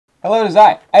Hello, it is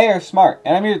I are Smart,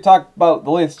 and I'm here to talk about the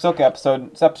latest Ahsoka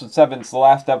episode. It's episode 7, it's the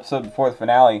last episode before the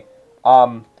finale.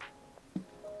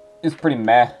 It's pretty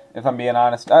meh, if I'm being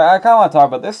honest. I kind of want to talk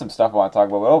about, there's some stuff I want to talk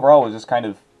about, but overall it was just kind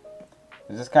of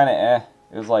eh.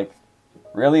 It was like,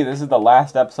 really? This is the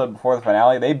last episode before the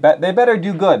finale? They better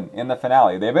do good in the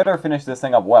finale. They better finish this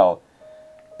thing up well.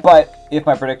 But, if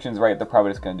my prediction's right, they're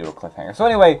probably just going to do a cliffhanger. So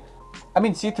anyway, I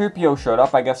mean, C-3PO showed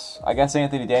up. I guess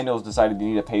Anthony Daniels decided to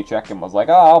need a paycheck and was like,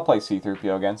 oh, I'll play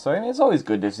C-3PO again. So, I mean, it's always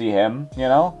good to see him, you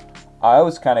know? It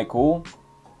was kind of cool.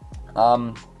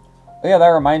 But yeah, that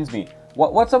reminds me.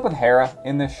 What's up with Hera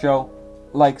in this show?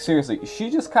 Like, seriously, she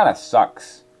just kind of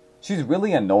sucks. She's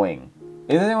really annoying.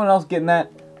 Is anyone else getting that?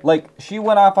 Like, she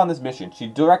went off on this mission. She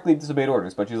directly disobeyed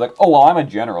orders, but she's like, oh, well, I'm a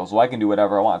general, so I can do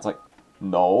whatever I want. It's like,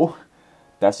 no.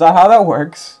 That's not how that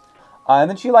works. And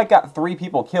then she, like, got 3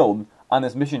 people killed on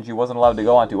this mission she wasn't allowed to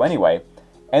go onto anyway.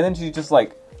 And then she's just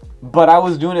like, but I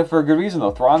was doing it for a good reason,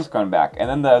 though. Thrawn's coming back. And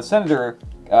then the senator,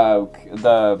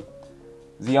 the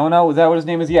Ziono, is that what his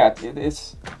name is? Yeah,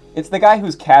 it's the guy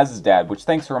who's Kaz's dad, which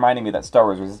thanks for reminding me that Star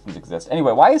Wars Resistance exists.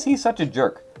 Anyway, why is he such a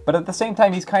jerk? But at the same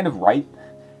time, he's kind of right.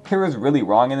 Hera's really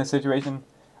wrong in this situation.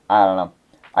 I don't know.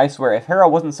 I swear, if Hera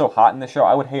wasn't so hot in this show,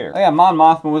 I would hate her. Oh yeah, Mon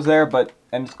Mothma was there,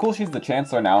 and it's cool she's the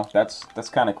Chancellor now. That's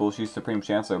kind of cool. She's Supreme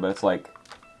Chancellor, but it's like,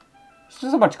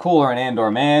 she's so much cooler in Andor,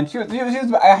 man. She was,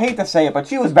 I hate to say it, but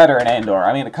she was better in Andor.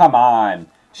 I mean, come on.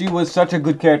 She was such a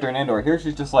good character in Andor. Here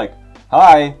she's just like,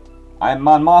 hi, I'm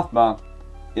Mon Mothma.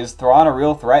 Is Thrawn a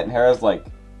real threat? And Hera's like,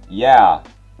 yeah.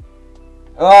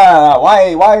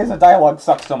 Why does the dialogue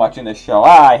suck so much in this show?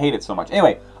 I hate it so much.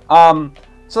 Anyway,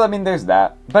 so I mean, there's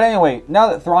that. But anyway, now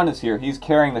that Thrawn is here, he's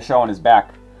carrying the show on his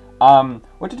back.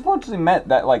 Which unfortunately meant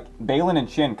that, like, Baylan and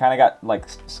Shin kind of got, like,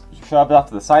 shoved off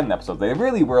to the side in the episode. They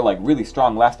really were, like, really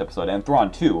strong last episode, and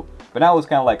Thrawn too. But now it was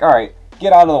kind of like, alright,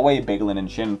 get out of the way, Baylan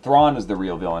and Shin. Thrawn is the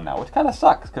real villain now, which kind of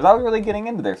sucks, because I was really getting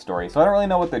into their story, so I don't really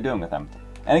know what they're doing with them.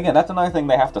 And again, that's another thing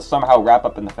they have to somehow wrap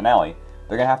up in the finale.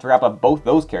 They're going to have to wrap up both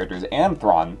those characters, and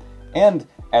Thrawn, and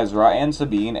Ezra, and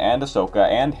Sabine, and Ahsoka,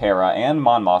 and Hera, and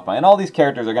Mon Mothma, and all these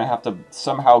characters are going to have to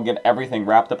somehow get everything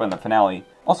wrapped up in the finale.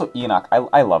 Also, Enoch,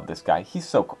 I love this guy. He's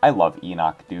so cool. I love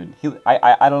Enoch, dude.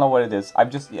 I don't know what it is.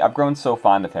 I've grown so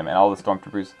fond of him, and all the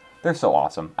Stormtroopers, they're so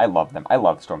awesome. I love them. I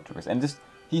love Stormtroopers, and just,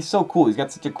 he's so cool. He's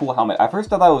got such a cool helmet. At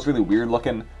first I thought it was really weird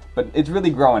looking, but it's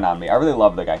really growing on me. I really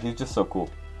love the guy. He's just so cool.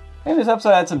 And this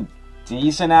episode had some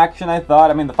decent action, I thought.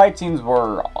 I mean, the fight scenes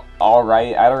were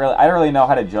alright. I don't really know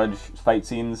how to judge fight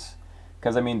scenes.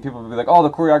 Because, I mean, people will be like, oh,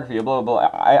 the choreography, blah, blah,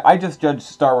 blah. I just judge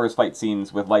Star Wars fight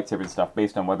scenes with lightsabers and stuff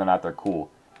based on whether or not they're cool.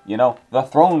 You know? The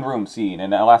throne room scene in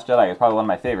The Last Jedi is probably one of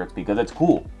my favorites because it's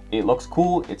cool. It looks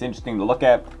cool. It's interesting to look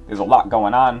at. There's a lot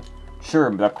going on. Sure,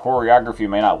 the choreography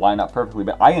may not line up perfectly,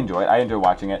 but I enjoy it. I enjoy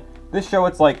watching it. This show,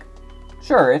 it's like,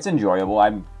 sure, it's enjoyable.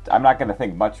 I'm not going to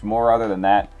think much more other than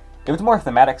that. If it's more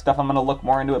thematic stuff, I'm going to look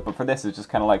more into it, but for this, it's just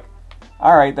kind of like,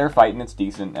 alright, they're fighting, it's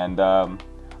decent, and,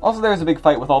 also there was a big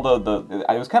fight with all it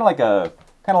was kind of like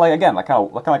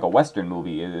a Western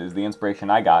movie, is the inspiration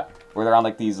I got, where they're on,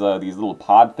 like, these little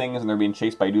pod things, and they're being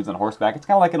chased by dudes on horseback. It's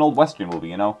kind of like an old Western movie,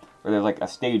 you know, where there's, like, a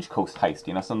stagecoach heist,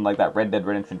 you know, something like that Red Dead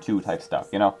Redemption 2 type stuff,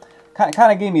 you know?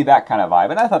 Kind of gave me that kind of vibe,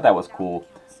 and I thought that was cool.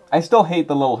 I still hate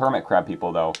the little hermit crab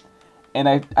people, though, and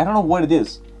I don't know what it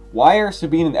is. Why are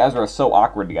Sabine and Ezra so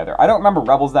awkward together? I don't remember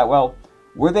Rebels that well.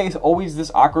 Were they always this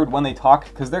awkward when they talk?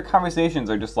 Because their conversations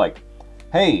are just like,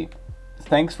 hey,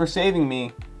 thanks for saving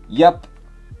me. Yep,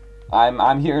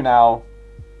 I'm here now.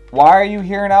 Why are you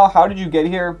here now? How did you get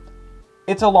here?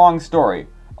 It's a long story.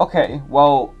 Okay,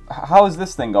 well, how is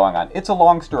this thing going on? It's a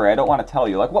long story. I don't want to tell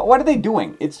you. Like, what are they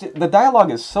doing? The dialogue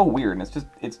is so weird, and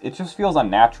it just feels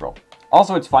unnatural.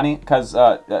 Also, it's funny, because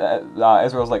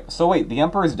Ezra was like, so wait, the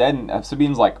Emperor's dead, and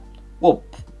Sabine's like, well,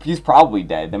 he's probably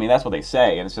dead. I mean, that's what they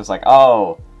say, and it's just like,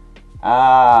 oh,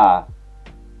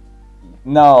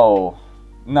 no.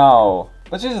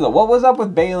 But seriously though, what was up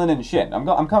with Baylan and Shin?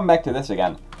 I'm coming back to this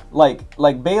again. Like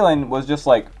Baylan was just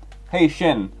like, hey,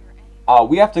 Shin,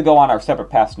 we have to go on our separate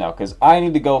paths now, because I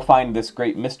need to go find this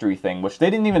great mystery thing, which they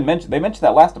didn't even mention. They mentioned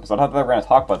that last episode. I thought they were going to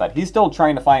talk about that. He's still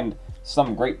trying to find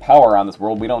some great power on this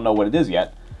world. We don't know what it is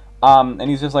yet. And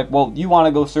he's just like, well, you want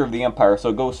to go serve the Empire,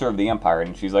 so go serve the Empire.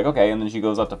 And she's like, okay, and then she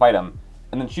goes out to fight him.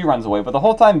 And then she runs away. But the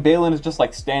whole time, Baylan is just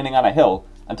like standing on a hill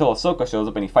until Ahsoka shows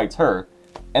up and he fights her.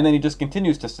 And then he just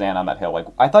continues to stand on that hill. Like,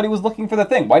 I thought he was looking for the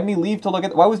thing. Why didn't he leave to look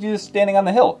at... Why was he just standing on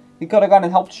the hill? He could have gone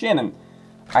and helped Shin, and...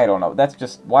 I don't know. That's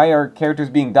just... Why are characters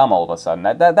being dumb all of a sudden?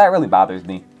 That really bothers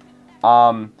me.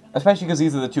 Especially because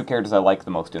these are the two characters I like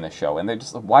the most in this show. And they're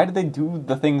just... Why did they do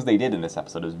the things they did in this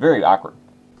episode? It was very awkward.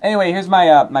 Anyway, here's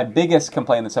my my biggest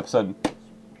complaint in this episode.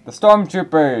 The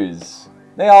stormtroopers.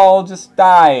 They all just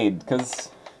died, because...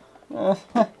 again!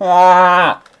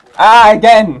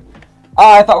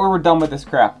 I thought we were done with this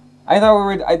crap. I thought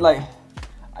we were...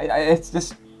 it's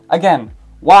just... Again,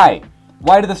 why?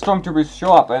 Why do the stormtroopers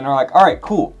show up and are like, alright,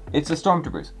 cool, it's the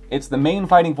stormtroopers. It's the main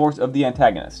fighting force of the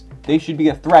antagonist. They should be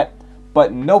a threat,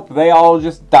 but nope, they all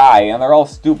just die, and they're all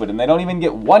stupid, and they don't even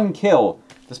get one kill,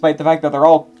 despite the fact that they're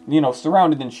all, you know,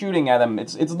 surrounded and shooting at them.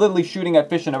 It's literally shooting at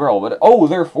fish in a barrel, but oh,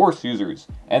 they're force users,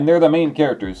 and they're the main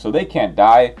characters, so they can't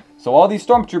die. So all these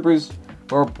stormtroopers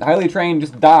who are highly trained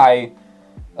just die.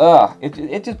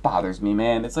 It just bothers me,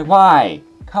 man. It's like, why?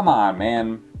 Come on,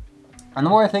 man. And the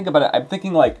more I think about it, I'm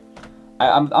thinking like,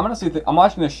 I'm honestly, I'm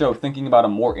watching this show thinking about a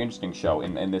more interesting show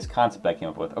in this concept I came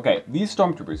up with. Okay, these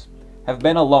stormtroopers have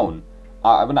been alone,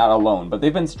 not alone, but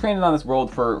they've been stranded on this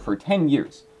world for 10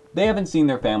 years. They haven't seen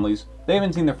their families, they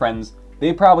haven't seen their friends,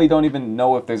 they probably don't even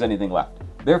know if there's anything left.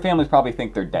 Their families probably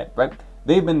think they're dead, right?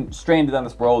 They've been stranded on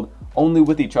this world only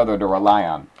with each other to rely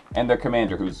on, and their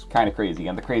commander who's kind of crazy,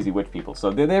 and the crazy witch people,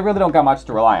 so they really don't got much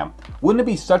to rely on. Wouldn't it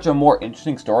be such a more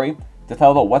interesting story to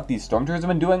tell about what these stormtroopers have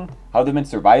been doing, how they've been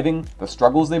surviving, the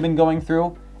struggles they've been going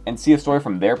through, and see a story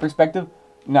from their perspective?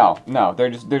 No, they're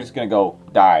just gonna go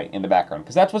die in the background,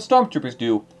 because that's what stormtroopers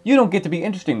do. You don't get to be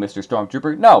interesting, Mr.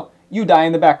 Stormtrooper. No, you die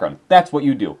in the background. That's what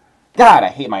you do. God, I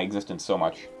hate my existence so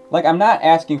much. Like, I'm not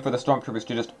asking for the stormtroopers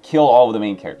to just kill all of the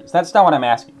main characters. That's not what I'm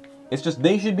asking. It's just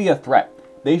they should be a threat.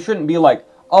 They shouldn't be like,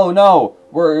 oh no,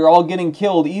 we're all getting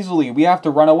killed easily, we have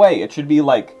to run away. It should be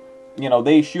like, you know,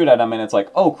 they shoot at them and it's like,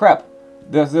 oh crap,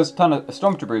 there's this ton of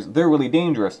stormtroopers, they're really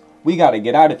dangerous, we gotta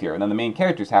get out of here, and then the main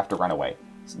characters have to run away.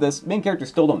 So the main characters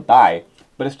still don't die,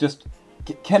 but it's just,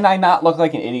 can I not look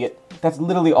like an idiot? That's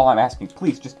literally all I'm asking.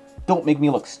 Please, just don't make me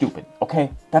look stupid,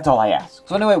 okay? That's all I ask.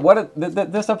 So anyway,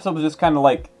 this episode was just kind of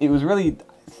like, it was really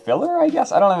filler, I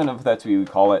guess? I don't even know if that's what you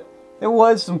would call it. There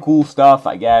was some cool stuff,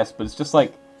 I guess, but it's just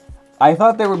like, I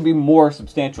thought there would be more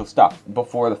substantial stuff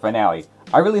before the finale.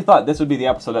 I really thought this would be the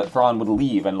episode that Thrawn would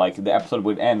leave, and like the episode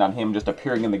would end on him just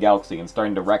appearing in the galaxy and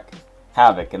starting to wreak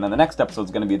havoc, and then the next episode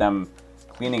is going to be them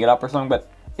cleaning it up or something,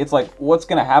 but it's like, what's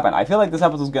going to happen? I feel like this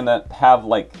episode is going to have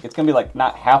like, it's going to be like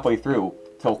not halfway through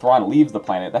till Thrawn leaves the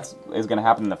planet. That's going to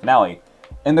happen in the finale.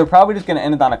 And they're probably just going to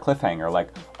end it on a cliffhanger, like,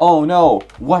 oh no,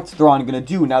 what's Thrawn going to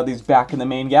do now that he's back in the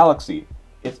main galaxy?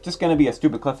 It's just going to be a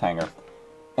stupid cliffhanger.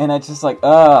 And it's just like,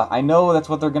 I know that's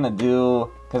what they're going to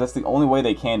do, because that's the only way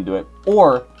they can do it.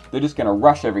 Or they're just going to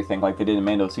rush everything like they did in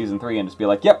Mando Season 3 and just be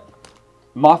like, yep,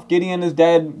 Moff Gideon is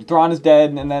dead, Thrawn is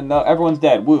dead, and then everyone's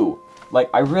dead, woo. Like,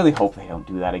 I really hope they don't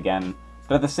do that again.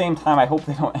 But at the same time, I hope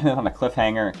they don't end it on a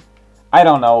cliffhanger. I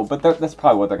don't know, but that's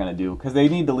probably what they're going to do, because they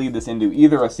need to lead this into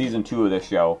either a Season 2 of this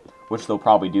show, which they'll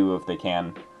probably do if they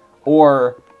can,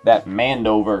 or that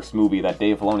Mandoverse movie that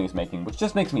Dave Filoni is making, which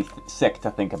just makes me sick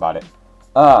to think about it.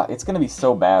 It's going to be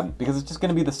so bad, because it's just going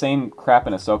to be the same crap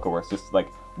in Ahsoka, where it's just like,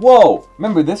 whoa,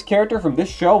 remember this character from this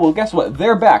show? Well, guess what?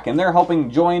 They're back, and they're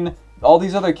helping join all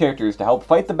these other characters to help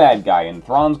fight the bad guy, and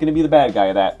Thrawn's going to be the bad guy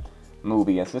of that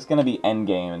movie. It's just going to be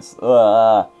Endgame. It's,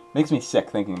 makes me sick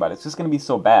thinking about it. It's just going to be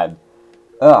so bad.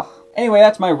 Anyway,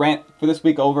 that's my rant for this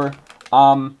week over.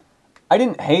 I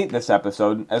didn't hate this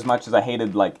episode as much as I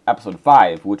hated, like, episode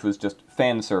 5, which was just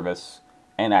fan service,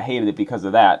 and I hated it because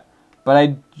of that. But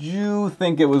I do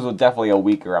think it was definitely a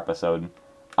weaker episode.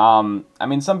 I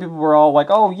mean, some people were all like,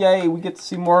 oh, yay, we get to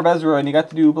see more of Ezra, and you got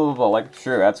to do blah, blah, blah. Like,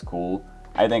 sure, that's cool.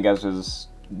 I think Ezra's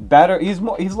better. He's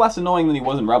less annoying than he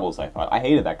was in Rebels, I thought. I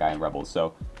hated that guy in Rebels,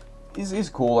 so he's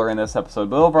cooler in this episode.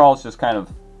 But overall, it's just kind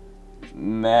of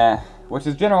meh, which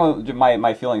is generally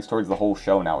my feelings towards the whole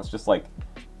show now. It's just like,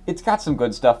 it's got some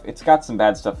good stuff, it's got some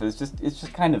bad stuff. It's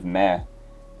just kind of meh.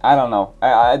 I don't know.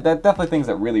 That definitely things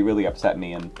that really, really upset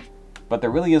me, but there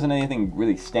really isn't anything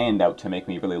really stand out to make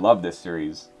me really love this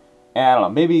series. And I don't know,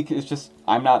 maybe it's just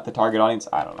I'm not the target audience,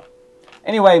 I don't know.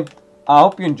 Anyway, I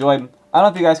hope you enjoyed. I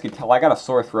don't know if you guys could tell, I got a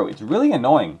sore throat. It's really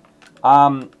annoying. I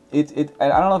don't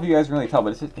know if you guys can really tell,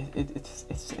 but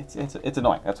it's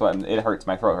annoying. That's what it hurts.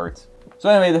 My throat hurts. So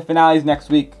anyway, the finale is next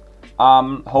week.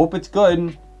 Hope it's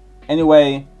good.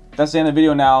 Anyway, that's the end of the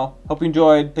video now. Hope you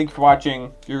enjoyed. Thank you for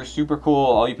watching. You're super cool,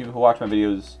 all you people who watch my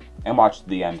videos and watch to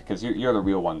the end, because you're the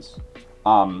real ones.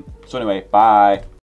 So anyway, bye.